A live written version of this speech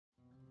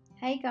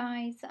Hey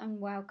guys, and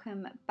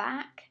welcome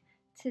back.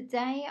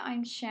 Today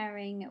I'm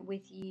sharing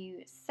with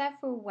you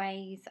several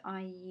ways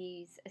I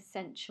use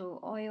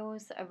essential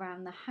oils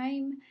around the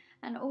home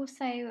and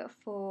also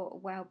for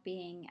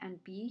well-being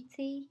and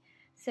beauty.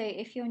 So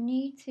if you're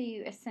new to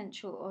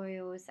essential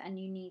oils and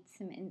you need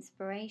some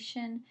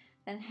inspiration,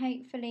 then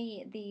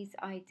hopefully these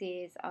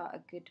ideas are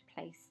a good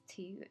place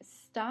to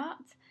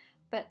start.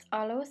 But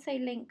I'll also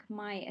link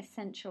my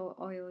essential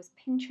oils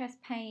Pinterest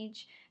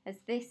page, as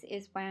this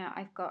is where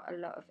I've got a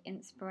lot of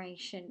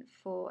inspiration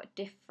for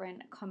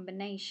different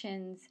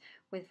combinations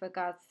with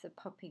regards to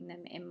popping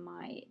them in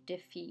my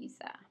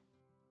diffuser.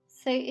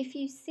 So if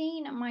you've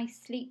seen my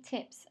sleep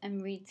tips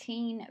and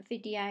routine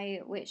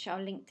video, which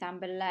I'll link down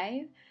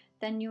below,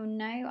 then you'll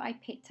know I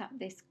picked up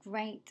this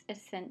great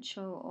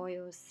essential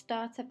oils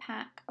starter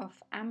pack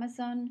off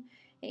Amazon.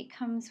 It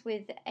comes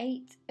with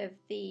 8 of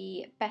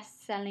the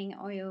best-selling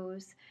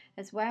oils,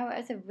 as well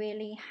as a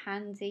really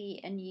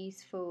handy and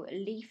useful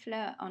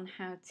leaflet on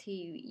how to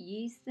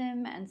use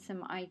them and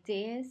some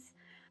ideas.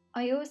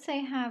 I also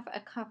have a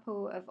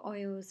couple of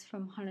oils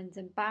from Holland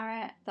 &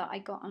 Barrett that I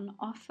got on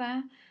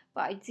offer,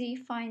 but I do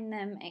find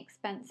them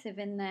expensive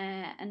in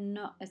there and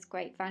not as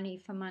great value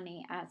for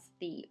money as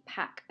the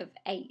pack of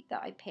 8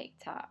 that I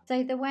picked up.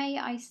 So the way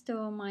I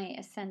store my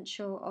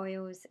essential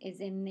oils is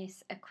in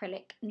this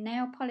acrylic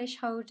nail polish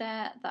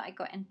holder that I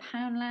got in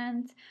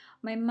Poundland.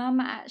 My mum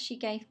actually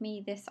gave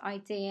me this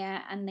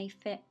idea and they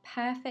fit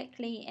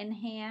perfectly in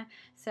here,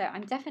 so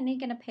I'm definitely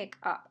going to pick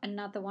up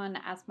another one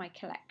as my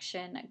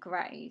collection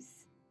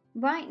grows.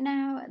 Right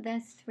now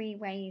there's 3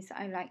 ways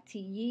I like to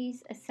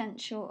use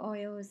essential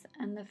oils,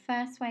 and the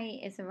first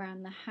way is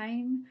around the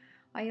home.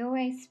 I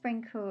always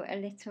sprinkle a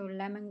little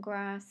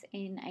lemongrass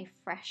in a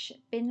fresh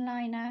bin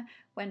liner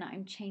when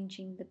I'm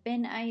changing the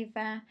bin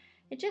over.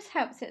 It just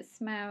helps it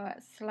smell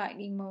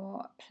slightly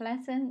more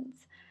pleasant.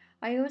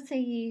 I also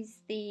use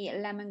the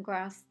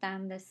lemongrass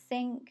down the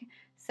sink,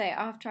 so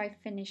after I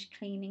finish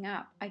cleaning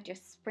up I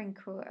just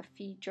sprinkle a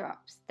few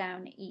drops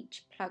down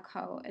each plug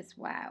hole as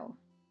well.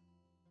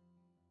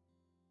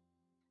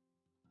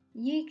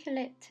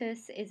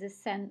 Eucalyptus is a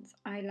scent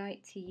I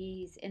like to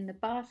use in the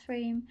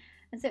bathroom,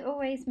 as it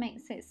always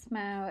makes it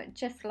smell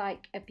just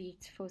like a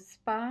beautiful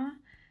spa.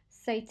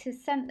 So to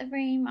scent the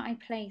room, I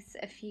place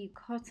a few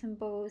cotton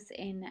balls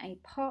in a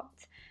pot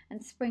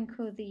and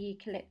sprinkle the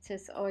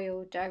eucalyptus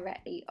oil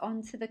directly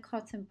onto the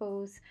cotton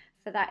balls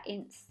for that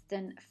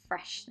instant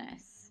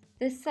freshness.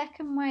 The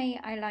second way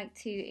I like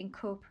to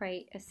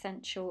incorporate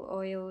essential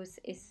oils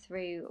is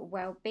through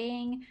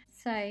well-being.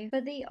 So for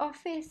the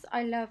office,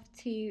 I love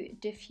to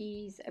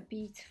diffuse a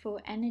beautiful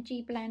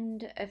energy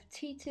blend of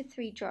 2 to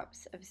 3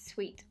 drops of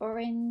sweet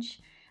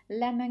orange,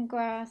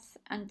 lemongrass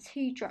and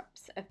 2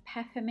 drops of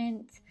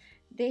peppermint.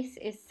 This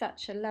is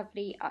such a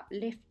lovely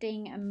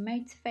uplifting and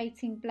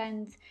motivating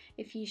blend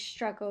if you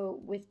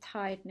struggle with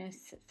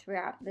tiredness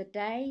throughout the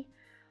day.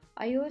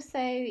 I also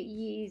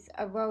use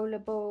a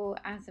rollerball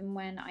as and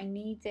when I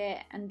need it,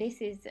 and this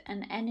is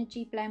an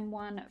energy blend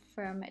one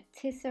from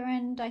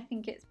Tisserand, I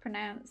think it's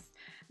pronounced,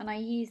 and I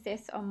use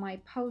this on my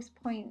pulse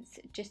points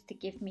just to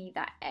give me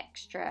that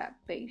extra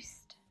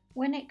boost.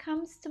 When it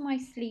comes to my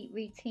sleep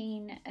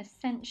routine,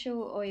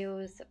 essential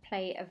oils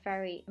play a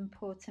very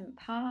important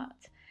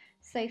part.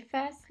 So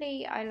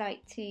firstly, I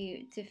like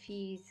to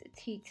diffuse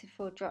 2 to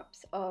 4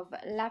 drops of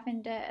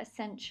lavender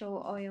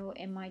essential oil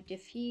in my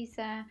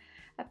diffuser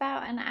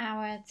about an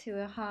hour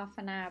to a half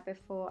an hour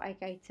before I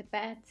go to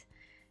bed.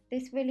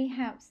 This really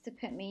helps to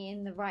put me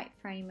in the right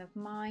frame of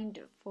mind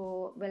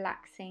for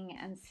relaxing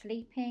and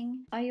sleeping.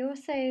 I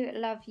also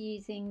love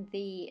using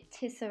the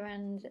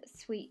Tisserand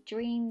Sweet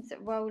Dreams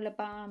Roller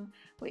Balm,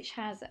 which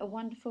has a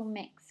wonderful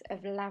mix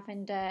of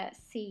lavender,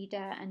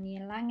 cedar and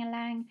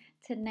ylang-ylang,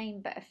 to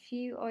name but a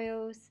few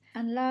oils.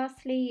 And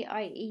lastly,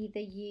 I either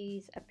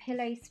use a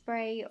pillow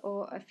spray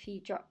or a few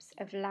drops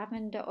of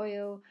lavender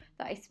oil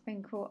that I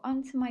sprinkle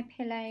onto my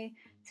pillow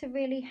to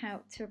really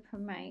help to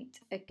promote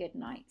a good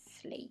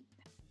night's sleep.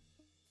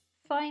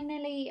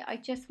 Finally, I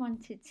just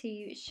wanted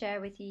to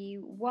share with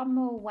you one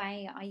more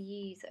way I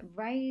use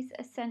rose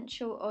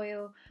essential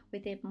oil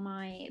within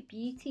my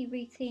beauty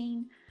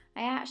routine.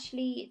 I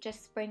actually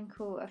just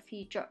sprinkle a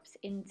few drops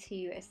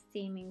into a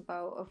steaming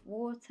bowl of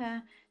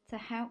water to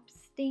help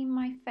steam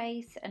my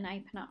face and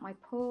open up my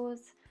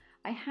pores.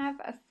 I have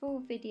a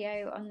full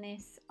video on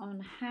this, on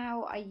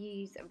how I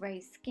use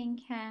rose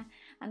skincare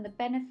and the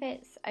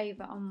benefits,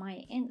 over on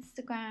my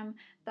Instagram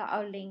that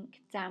I'll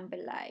link down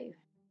below.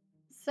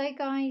 So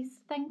guys,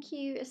 thank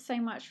you so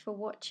much for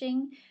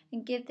watching,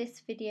 and give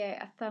this video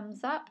a thumbs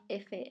up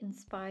if it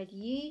inspired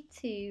you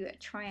to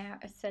try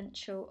out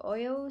essential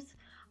oils.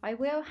 I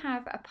will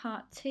have a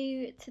part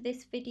 2 to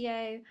this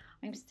video.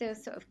 I'm still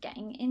sort of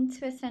getting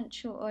into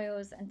essential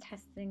oils and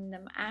testing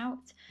them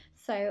out,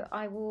 so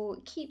I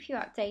will keep you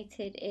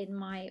updated in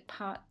my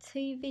part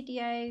 2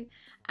 video.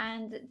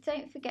 And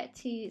don't forget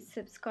to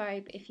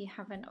subscribe if you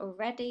haven't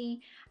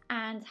already,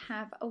 and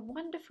have a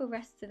wonderful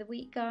rest of the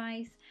week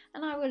guys,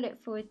 and I will look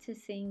forward to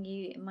seeing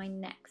you in my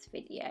next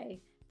video.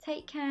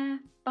 Take care,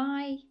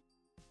 bye.